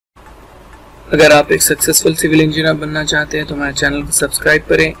अगर आप एक सक्सेसफुल सिविल इंजीनियर बनना चाहते हैं तो हमारे चैनल को सब्सक्राइब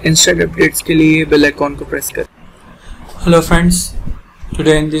करें। इंस्टेंट अपडेट्स के लिए बेल आइकॉन को प्रेस करें। Hello friends,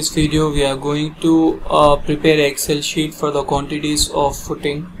 today in this video we are going to prepare an Excel sheet for the quantities of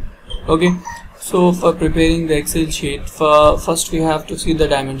footing. Okay, so for preparing the Excel sheet, first we have to see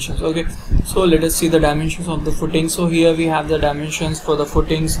the dimensions. Okay, so let us see the dimensions of the footing. So here we have the dimensions for the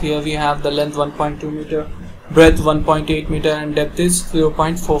footings. Here we have the length 1.2 meter, breadth 1.8 meter, and depth is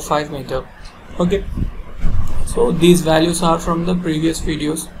 0.45 meter. Okay, so these values are from the previous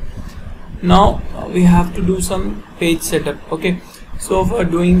videos. Now we have to do some page setup. Okay, so for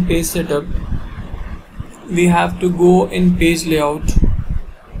doing page setup we have to go in page layout.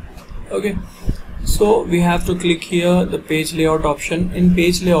 Okay, so we have to click here the page layout option. In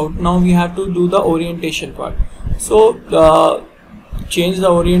page layout, now we have to do the orientation part. So change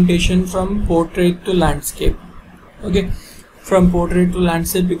the orientation from portrait to landscape. Okay, from portrait to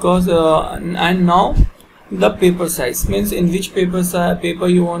landscape, because and now the paper size, means in which paper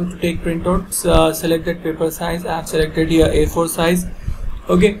you want to take printouts. Select that paper size. I have selected here A4 size.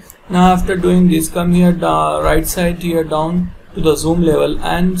 Okay, now after doing this, come here right side here down to the zoom level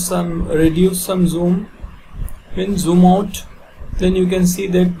and reduce some zoom, then zoom out. Then you can see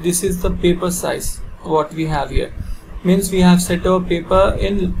that this is the paper size what we have here, means we have set our paper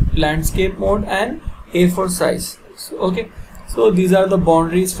in landscape mode and A4 size. So, okay, so these are the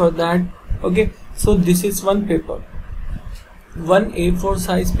boundaries for that. Okay, so this is one paper, one A4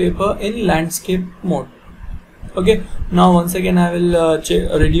 size paper in landscape mode. Okay, now once again I will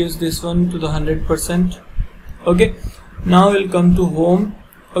reduce this one to the 100%. Okay, now I will come to home.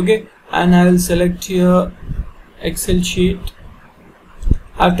 Okay, and I will select here Excel sheet.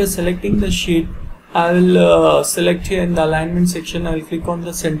 After selecting the sheet, I will select here in the alignment section. I will click on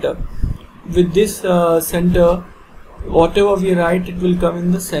the center. With this center, whatever we write, it will come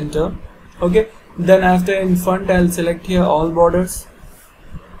in the center. Okay, then after in front, I'll select here all borders.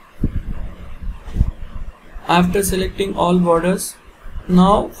 After selecting all borders,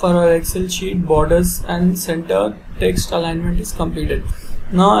 now for our Excel sheet, borders and center text alignment is completed.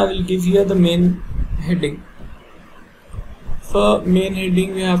 Now I will give here the main heading. For main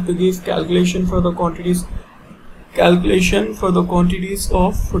heading, we have to give calculation for the quantities, calculation for the quantities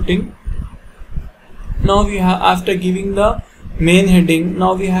of footing. Now we have, after giving the main heading,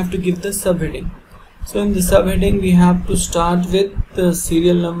 now we have to give the subheading. So in the subheading we have to start with the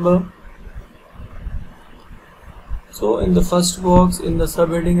serial number. So in the first box, in the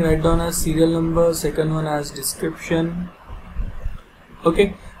subheading, write down as serial number, second one as description.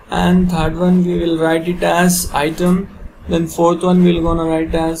 Okay, and third one we will write it as item, then fourth one we're gonna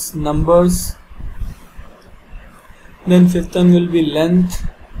write as numbers, then fifth one will be length,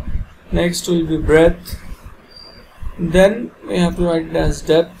 next will be breadth, then we have to write it as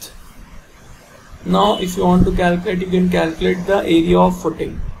depth. Now if you want to calculate, you can calculate the area of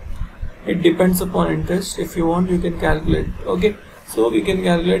footing. It depends upon interest. If you want, you can calculate. Okay, so we can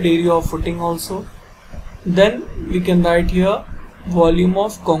calculate area of footing also. Then we can write here volume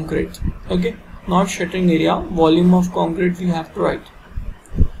of concrete. Okay, not shuttering area, volume of concrete we have to write.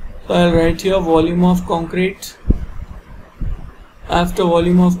 So I'll write here volume of concrete. After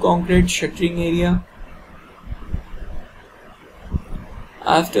volume of concrete, shuttering area.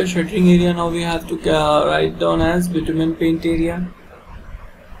 After shuttering area, now we have to write down as bitumen paint area.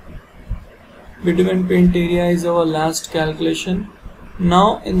 Bitumen paint area is our last calculation.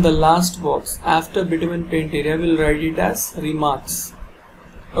 Now in the last box, after bitumen paint area, we'll write it as remarks.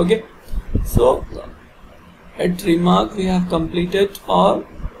 Okay, so at remark we have completed, or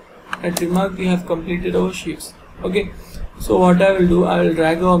at remark we have completed our sheets. Okay, so what I will do, I will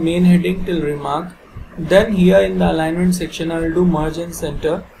drag our main heading till remark. Then here in the alignment section I will do merge and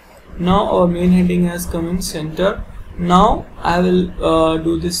center. Now our main heading has come in center. Now I will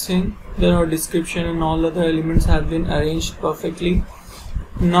do this thing. Then our description and all other elements have been arranged perfectly.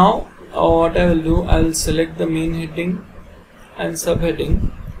 Now what I will do, I will select the main heading and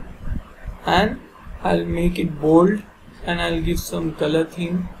subheading, and I will make it bold, and I will give some color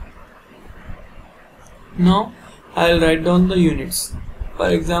theme. Now I will write down the units. For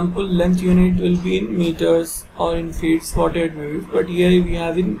example, length unit will be in meters or in feet, whatever it may be, but here we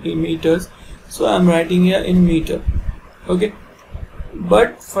have in meters, so I am writing here in meter. Okay,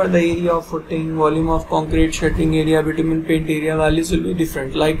 but for the area of footing, volume of concrete, shuttering area, bitumen paint area, values will be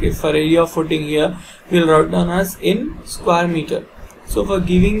different. Like if for area of footing here, we will write down as in square meter. So for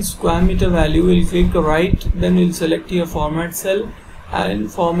giving square meter value, we will click right, then we will select here format cell, and in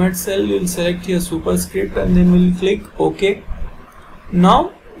format cell we will select here superscript, and then we will click OK.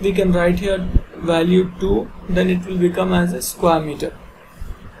 Now we can write here value 2, then it will become as a square meter.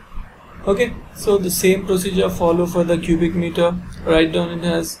 Okay, so the same procedure follow for the cubic meter. Write down it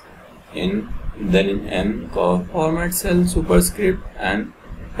as in, then in M format cell superscript and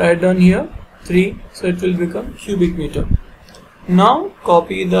write down here 3, so it will become cubic meter. Now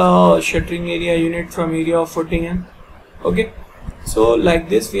copy the shuttering area unit from area of footing in. Okay, so like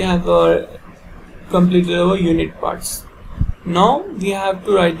this we have completed our unit parts. Now we have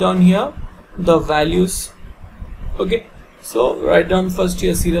to write down here the values. Okay, so write down first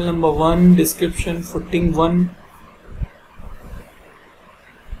here serial number 1, description footing 1.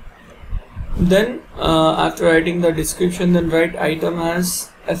 Then after writing the description, then write item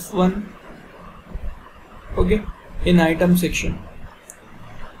as F1. Okay, in item section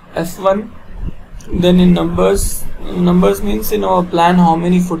F1. Then in numbers means in our plan how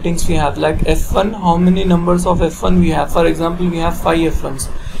many footings we have, like F1, how many numbers of F1 we have. For example, we have 5 F1s.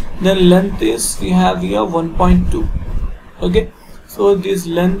 Then length is we have here 1.2. okay, so this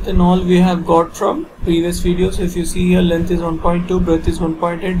length and all we have got from previous videos. If you see here, length is 1.2, breadth is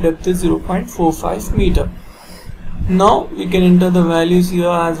 1.8, depth is 0.45 meter. Now we can enter the values here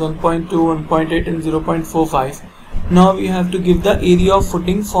as 1.2, 1.8 and 0.45. Now we have to give the area of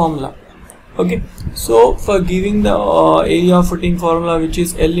footing formula. Okay, so for giving the area of footing formula, which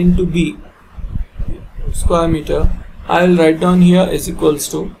is L into B square meter, I will write down here is equals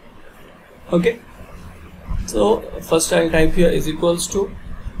to. Okay, so first I'll type here is equals to,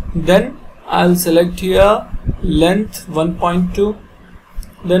 then I'll select here length 1.2,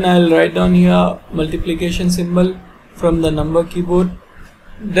 then I'll write down here multiplication symbol from the number keyboard,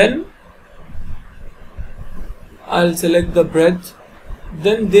 then I'll select the breadth,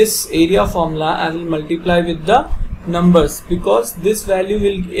 then this area formula I will multiply with the numbers, because this value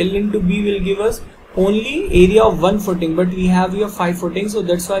will L into B will give us only area of one footing, but we have here 5 footings, so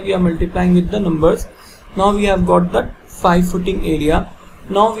that's why we are multiplying with the numbers. Now we have got that 5 footing area.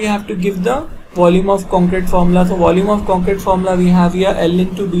 Now we have to give the volume of concrete formula. So volume of concrete formula we have here L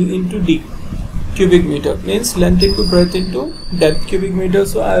into B into D cubic meter, means length into breadth into depth cubic meter.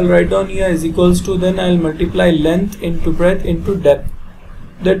 So I will write down here is equals to, then I will multiply length into breadth into depth,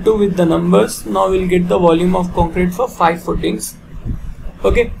 that too with the numbers. Now we'll get the volume of concrete for 5 footings.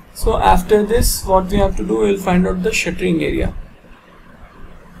 Okay, so after this what we have to do, we will find out the shuttering area.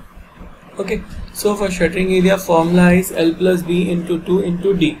 Okay, so for shuttering area formula is L plus B into 2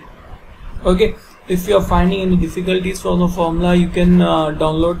 into D. Okay, if you are finding any difficulties from the formula, you can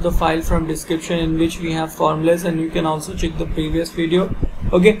download the file from description in which we have formulas, and you can also check the previous video.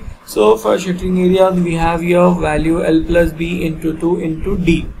 Okay, so for shuttering area we have here value L plus B into 2 into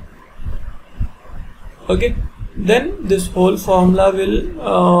D. Okay, then this whole formula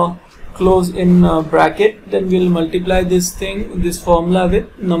will close in bracket, then we'll multiply this formula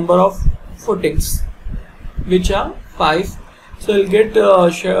with number of footings, which are 5. So we'll get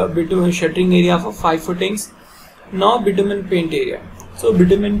bitumen shuttering area for 5 footings. Now bitumen paint area. So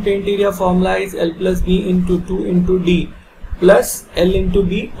bitumen paint area formula is L plus B into 2 into D plus L into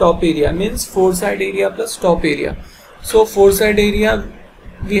B top area, means 4 side area plus top area. So 4 side area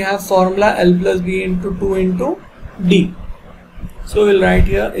we have formula L plus B into 2 into D. So we'll write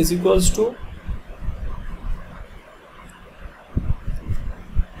here is equals to.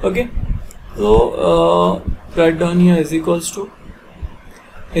 Okay, so write down here is equals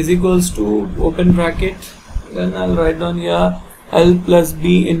to open bracket, then I'll write down here L plus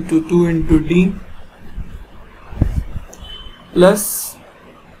B into 2 into D plus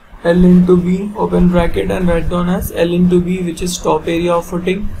L into B open bracket, and write down as L into B, which is top area of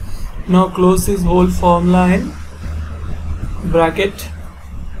footing. Now close this whole formula in bracket.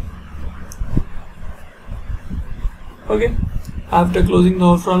 Okay, after closing the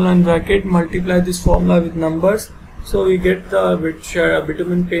whole formula in bracket, multiply this formula with numbers, so we get the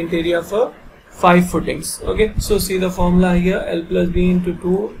bitumen paint area for 5 footings. Okay, so see the formula here, L plus B into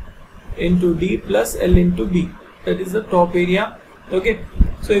 2 into D plus L into B, that is the top area. Okay,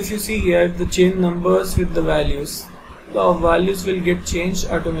 so if you see here, the change numbers with the values will get changed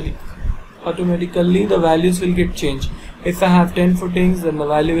automatically. The values will get changed. If I have 10 footings, then the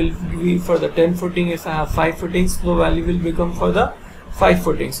value will be for the 10 footing. If I have 5 footings, the value will become for the 5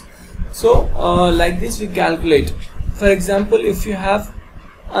 footings. So like this we calculate. For example, if you have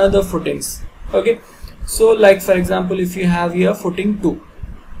another footings, okay, so like for example, if you have here footing 2,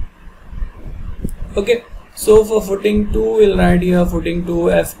 okay, so for footing 2 we'll write here footing 2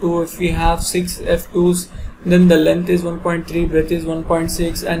 F2. If we have 6 F2s, then the length is 1.3, breadth is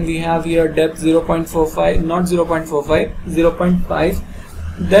 1.6, and we have here depth 0.45, not 0.45, 0.5.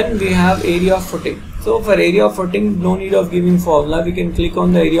 Then we have area of footing. So for area of footing, no need of giving formula, we can click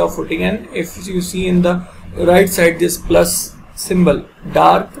on the area of footing, and if you see in the right side this plus symbol,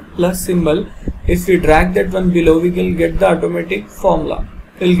 dark plus symbol. If we drag that one below, we will get the automatic formula.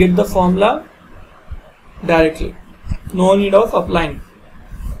 We'll get the formula directly, no need of applying.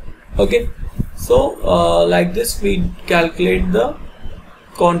 Okay, so like this we calculate the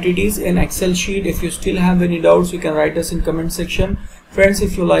quantities in Excel sheet. If you still have any doubts, you can write us in comment section. Friends,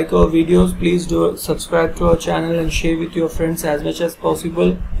 if you like our videos, please do subscribe to our channel and share with your friends as much as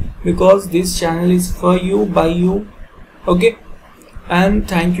possible, because this channel is for you, by you. Okay, and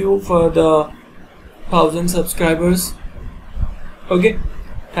thank you for the 1000 subscribers. Okay,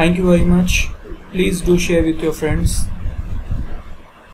 thank you very much. Please do share with your friends.